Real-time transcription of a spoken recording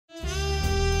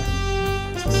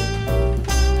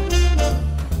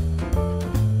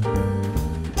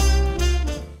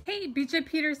BJ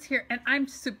Peters here, and I'm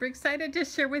super excited to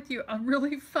share with you a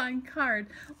really fun card.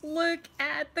 Look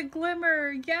at the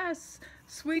glimmer. Yes,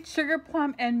 sweet sugar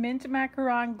plum and mint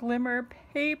macaron glimmer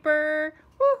paper.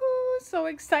 Woohoo! So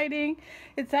exciting.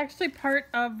 It's actually part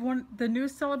of the new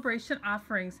celebration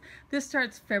offerings. This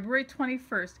starts February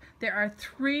 21st. There are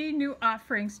 3 new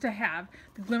offerings to have.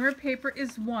 The glimmer paper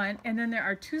is one, and then there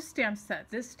are 2 stamp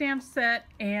sets. This stamp set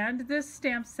and this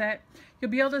stamp set. You'll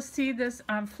be able to see this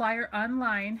flyer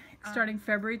online starting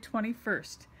February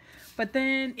 21st. But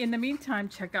then in the meantime,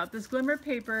 check out this glimmer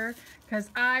paper, because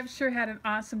I've sure had an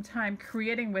awesome time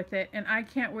creating with it, and I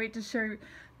can't wait to share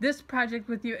this project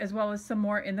with you as well as some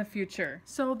more in the future.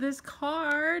 So this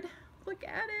card, look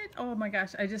at it. Oh my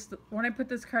gosh, when I put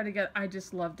this card together, I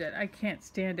just loved it. I can't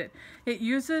stand it. It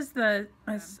uses the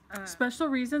Special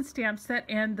Reason stamp set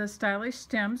and the Stylish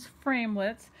Stems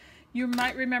framelits. You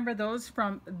might remember those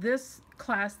from this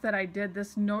class that I did,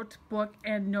 this notebook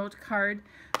and note card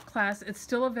class. It's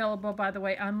still available, by the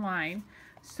way, online.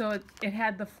 So it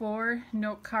had the 4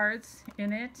 note cards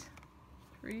in it.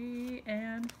 3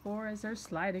 and 4 as they're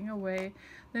sliding away.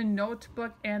 The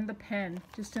notebook and the pen,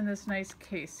 just in this nice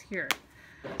case here.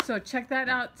 So check that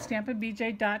out,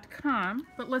 stampinbj.com.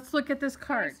 But let's look at this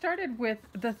card. I started with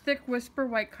the thick Whisper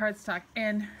white cardstock,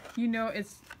 and you know,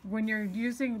 it's when you're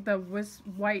using the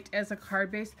white as a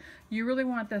card base, you really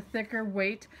want the thicker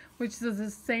weight, which is the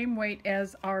same weight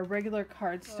as our regular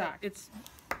cardstock. It's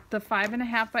the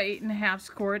 5.5 by 8.5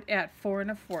 scored at 4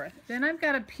 1/4. Then I've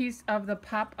got a piece of the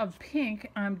Pop of Pink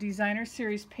designer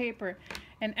series paper,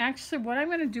 and actually what I'm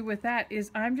going to do with that is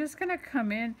I'm just going to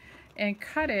come in and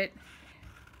cut it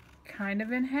kind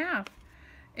of in half,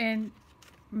 and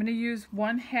I'm going to use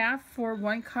 1/2 for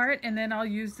one card, and then I'll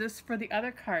use this for the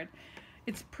other card.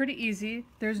 It's pretty easy.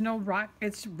 There's no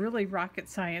it's really rocket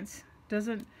science.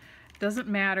 Doesn't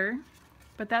matter.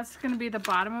 But that's going to be the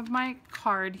bottom of my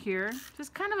card here.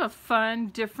 Just kind of a fun,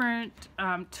 different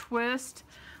twist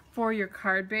for your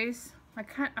card base.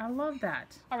 I love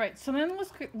that. All right, so then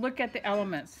let's look at the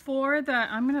elements.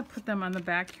 I'm going to put them on the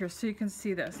back here so you can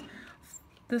see this.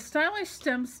 The Stylish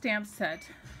Stem stamp set,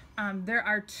 there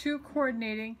are 2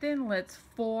 coordinating thinlits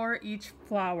for each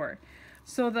flower.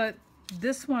 So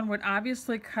this one would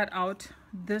obviously cut out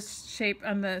this shape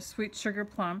on the sweet sugar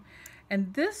plum,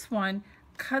 and this one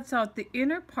cuts out the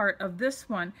inner part of this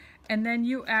one, and then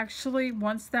you actually,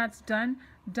 once that's done,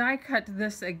 die cut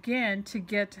this again to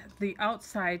get the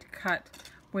outside cut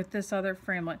with this other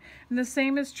framelit. And the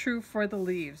same is true for the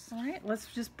leaves. All right, let's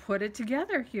just put it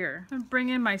together here. I'm bring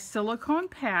in my silicone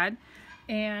pad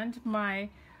and my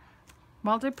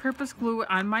multi-purpose glue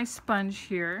on my sponge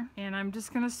here, and I'm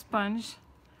just going to sponge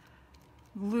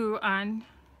glue on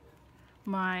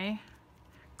my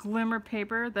glimmer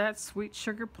paper, that sweet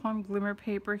sugar plum glimmer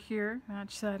paper here.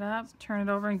 Match that up, turn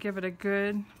it over and give it a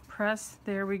good press.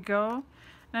 There we go.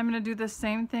 And I'm going to do the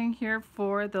same thing here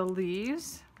for the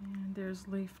leaves. And there's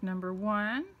leaf number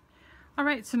 1. All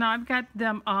right, so now I've got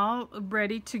them all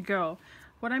ready to go.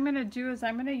 What I'm going to do is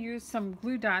I'm going to use some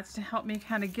glue dots to help me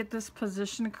kind of get this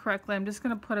positioned correctly. I'm just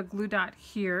going to put a glue dot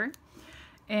here,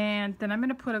 and then I'm going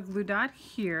to put a glue dot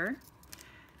here,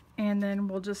 and then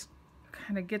we'll just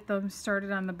kind of get them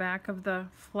started on the back of the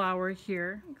flower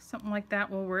here. Something like that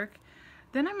will work.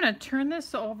 Then I'm going to turn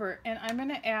this over, and I'm going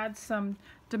to add some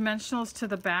dimensionals to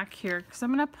the back here, because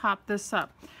I'm going to pop this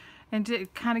up and to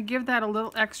kind of give that a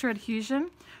little extra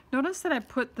adhesion. Notice that I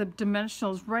put the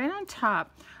dimensionals right on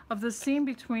top of the seam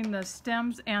between the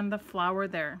stems and the flower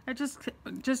there. I just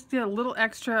did a little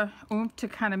extra oomph to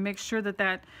kind of make sure that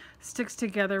that sticks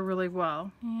together really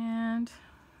well. And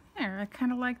there, I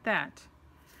kind of like that.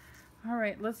 All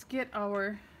right, let's get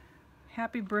our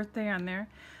happy birthday on there.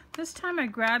 This time I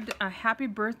grabbed a happy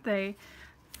birthday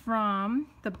from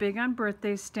the Big on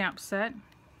Birthday stamp set.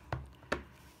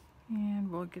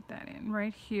 And we'll get that in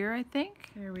right here, I think.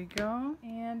 There we go.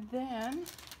 And then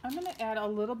I'm going to add a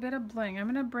little bit of bling.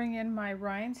 I'm going to bring in my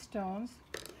rhinestones,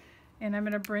 and I'm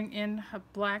going to bring in a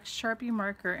black Sharpie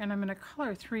marker, and I'm going to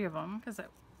color 3 of them because I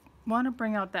want to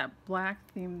bring out that black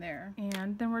theme there.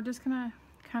 And then we're just going to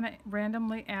kind of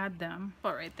randomly add them.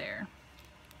 All right there.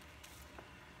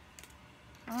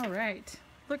 All right,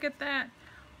 look at that.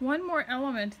 One more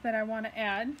element that I want to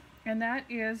add, and that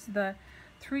is the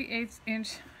 3/8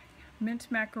 inch mint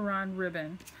macaron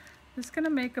ribbon. Just gonna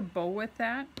make a bow with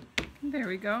that. There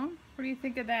we go. What do you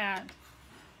think of that?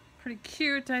 Pretty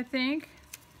cute, I think.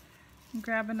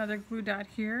 Grab another glue dot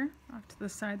here off to the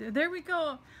side there. There we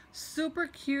go. Super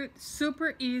cute,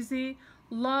 super easy.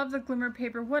 Love the glimmer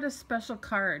paper. What a special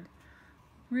card.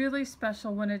 Really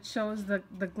special when it shows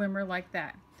the glimmer like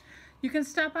that. You can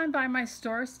stop on by my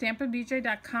store,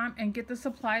 stampinbj.com, and get the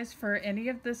supplies for any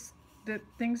of the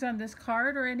things on this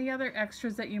card or any other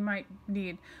extras that you might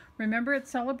need. Remember, it's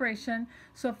celebration,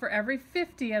 so for every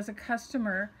 50 as a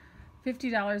customer,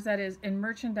 $50 that is, in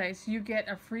merchandise, you get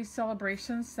a free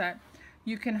celebration set.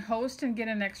 You can host and get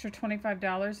an extra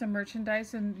 $25 in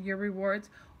merchandise and your rewards,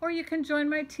 or you can join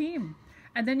my team.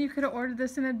 And then you could order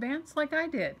this in advance like I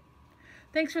did.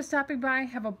 Thanks for stopping by.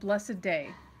 Have a blessed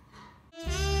day.